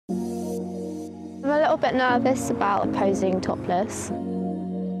little bit nervous about posing topless.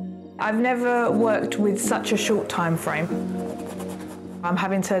 I've never worked with such a short time frame. I'm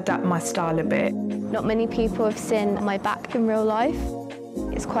having to adapt my style a bit. Not many people have seen my back in real life.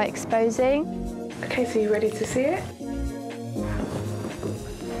 It's quite exposing. Okay, so you ready to see it?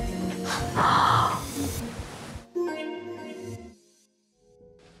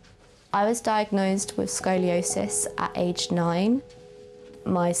 I was diagnosed with scoliosis at age 9.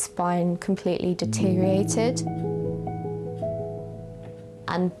 My spine completely deteriorated.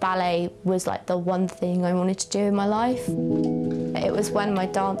 And ballet was like the one thing I wanted to do in my life. It was when my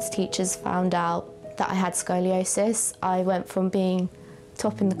dance teachers found out that I had scoliosis. I went from being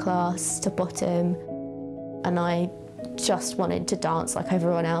top in the class to bottom, and I just wanted to dance like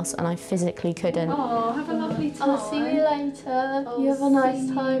everyone else, and I physically couldn't. Oh, have a lovely time. I'll see you later. You have a nice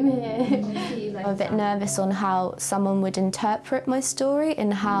time here. I'm a bit nervous on how someone would interpret my story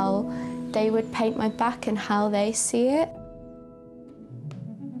and how they would paint my back and how they see it.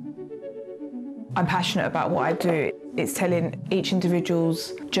 I'm passionate about what I do. It's telling each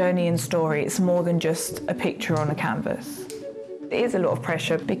individual's journey and story. It's more than just a picture on a canvas. It is a lot of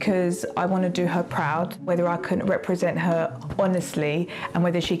pressure because I want to do her proud, whether I can represent her honestly and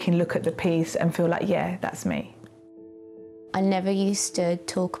whether she can look at the piece and feel like, yeah, that's me. I never used to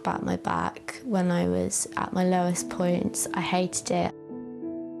talk about my back when I was at my lowest points. I hated it.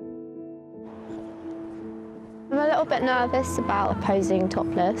 I'm a little bit nervous about posing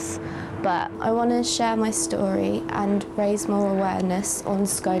topless, but I want to share my story and raise more awareness on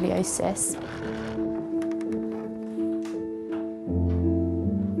scoliosis.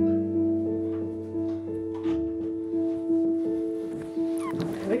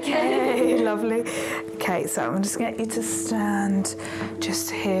 Okay, lovely. Okay, so I'm just going to get you to stand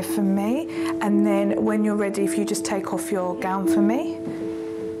just here for me. And then when you're ready, if you just take off your gown for me.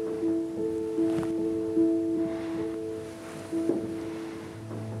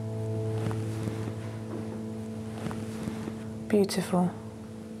 Beautiful.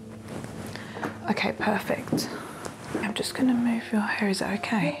 Okay, perfect. I'm just going to move your hair, is that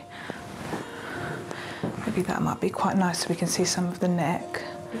okay? Maybe that might be quite nice so we can see some of the neck.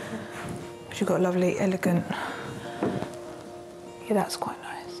 You've got lovely, elegant... Yeah, that's quite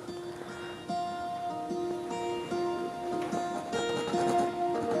nice.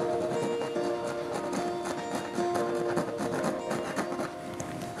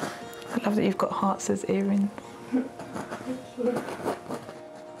 I love that you've got hearts as earrings.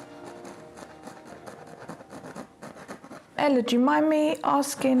 Ella, do you mind me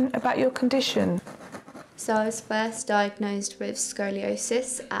asking about your condition? So I was first diagnosed with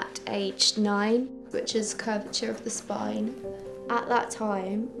scoliosis at age 9, which is curvature of the spine. At that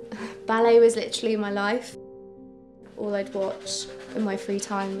time, ballet was literally my life. All I'd watch in my free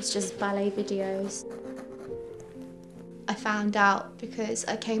time was just ballet videos. I found out because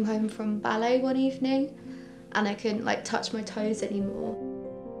I came home from ballet one evening and I couldn't touch my toes anymore.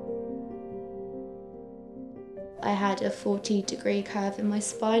 I had a 40-degree curve in my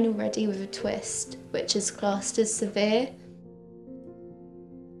spine already with a twist, which is classed as severe.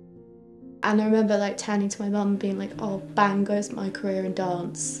 And I remember turning to my mum and being like, oh, bang goes my career in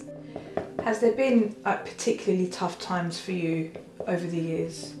dance. Has there been particularly tough times for you over the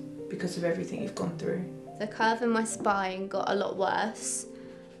years because of everything you've gone through? The curve in my spine got a lot worse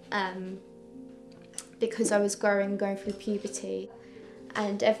because I was going through puberty.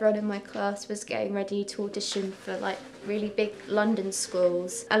 And everyone in my class was getting ready to audition for really big London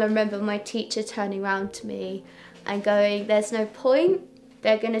schools. And I remember my teacher turning around to me and going, there's no point.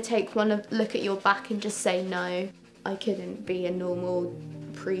 They're going to take one look at your back and just say no. I couldn't be a normal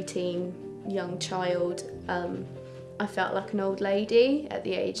preteen young child. I felt like an old lady at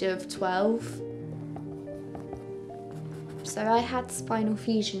the age of 12. So I had spinal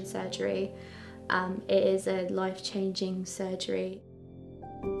fusion surgery. It is a life-changing surgery.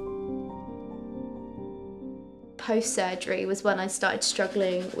 Post-surgery was when I started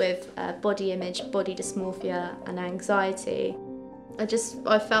struggling with body image, body dysmorphia and anxiety.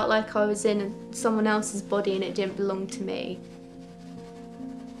 I felt like I was in someone else's body and it didn't belong to me.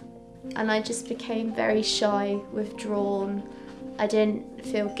 And I just became very shy, withdrawn. I didn't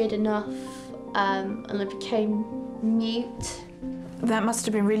feel good enough and I became mute. That must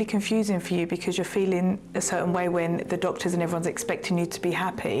have been really confusing for you because you're feeling a certain way when the doctors and everyone's expecting you to be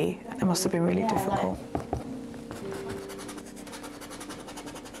happy. It must have been really difficult.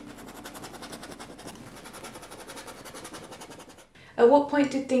 At what point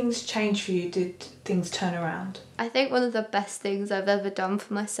did things change for you? Did things turn around? I think one of the best things I've ever done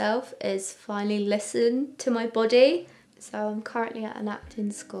for myself is finally listen to my body. So I'm currently at an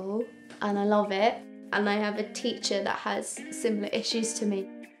acting school and I love it. and I have a teacher that has similar issues to me.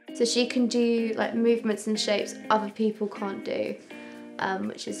 So she can do like movements and shapes other people can't do,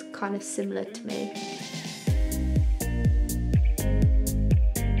 which is kind of similar to me.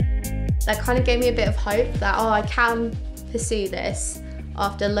 That kind of gave me a bit of hope that, oh, I can pursue this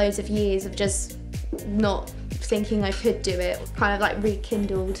after loads of years of just not thinking I could do it. Kind of like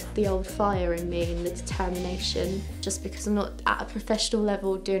rekindled the old fire in me and the determination. Just because I'm not at a professional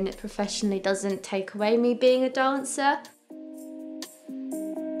level, doing it professionally doesn't take away me being a dancer.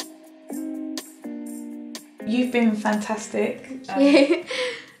 You've been fantastic.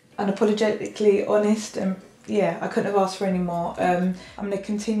 Unapologetically honest, and yeah, I couldn't have asked for any more. I'm going to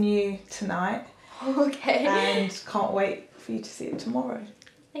continue tonight. Okay. And can't wait for you to see it tomorrow.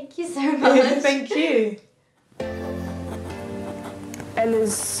 Thank you so much. Thank you.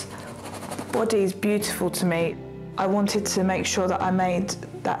 Ella's body is beautiful to me. I wanted to make sure that I made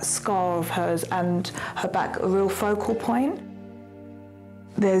that scar of hers and her back a real focal point.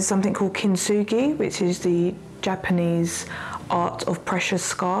 There's something called kintsugi, which is the Japanese art of precious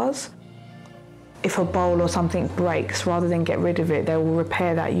scars. If a bowl or something breaks, rather than get rid of it, they will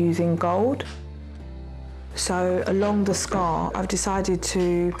repair that using gold. So along the scar, I've decided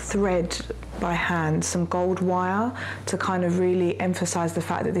to thread by hand some gold wire to kind of really emphasise the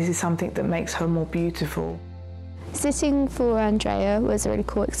fact that this is something that makes her more beautiful. Sitting for Andrea was a really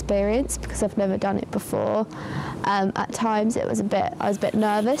cool experience because I've never done it before. At times I was a bit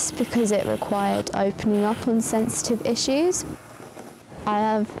nervous because it required opening up on sensitive issues. I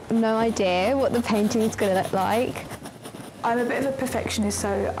have no idea what the painting is going to look like. I'm a bit of a perfectionist,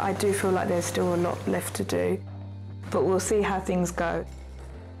 so I do feel like there's still a lot left to do, but we'll see how things go.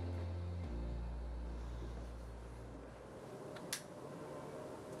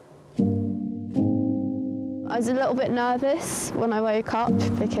 I was a little bit nervous when I woke up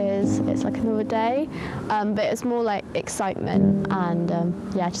because it's like another day, but it's more like excitement and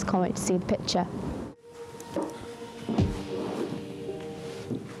yeah, I just can't wait to see the picture.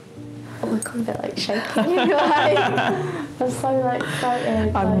 Oh, I got a bit like shaky. I'm so like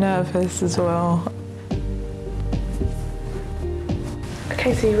excited. I'm nervous as well.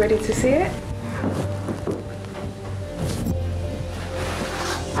 Okay, so you ready to see it?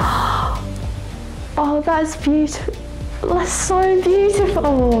 Oh, that's beautiful. That's so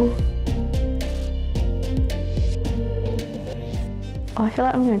beautiful. Oh, I feel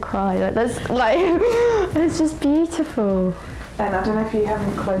like I'm gonna cry. Like that's like it's just beautiful. And I don't know if you have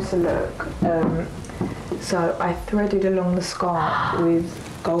a closer look. So I threaded along the scar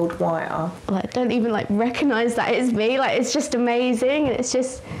with gold wire. Like, I don't even like recognise that it's me. Like, it's just amazing. It's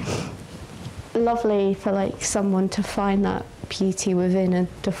just lovely for like someone to find that beauty within a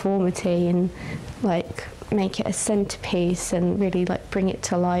deformity and like make it a centerpiece and really like bring it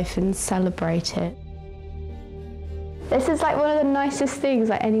to life and celebrate it. This is like one of the nicest things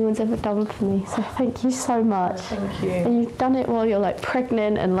like anyone's ever done for me, so thank you so much. Thank you. And you've done it while you're like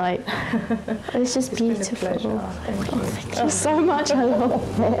pregnant and like, it's just beautiful. Been a pleasure. Thank you. Thank you so much, I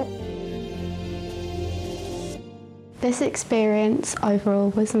love it. This experience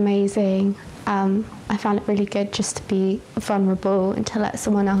overall was amazing. I found it really good just to be vulnerable and to let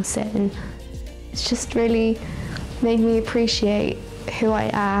someone else in. It's just really made me appreciate who I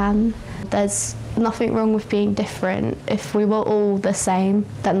am. There's nothing wrong with being different. If we were all the same,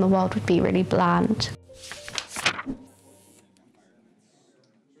 then the world would be really bland.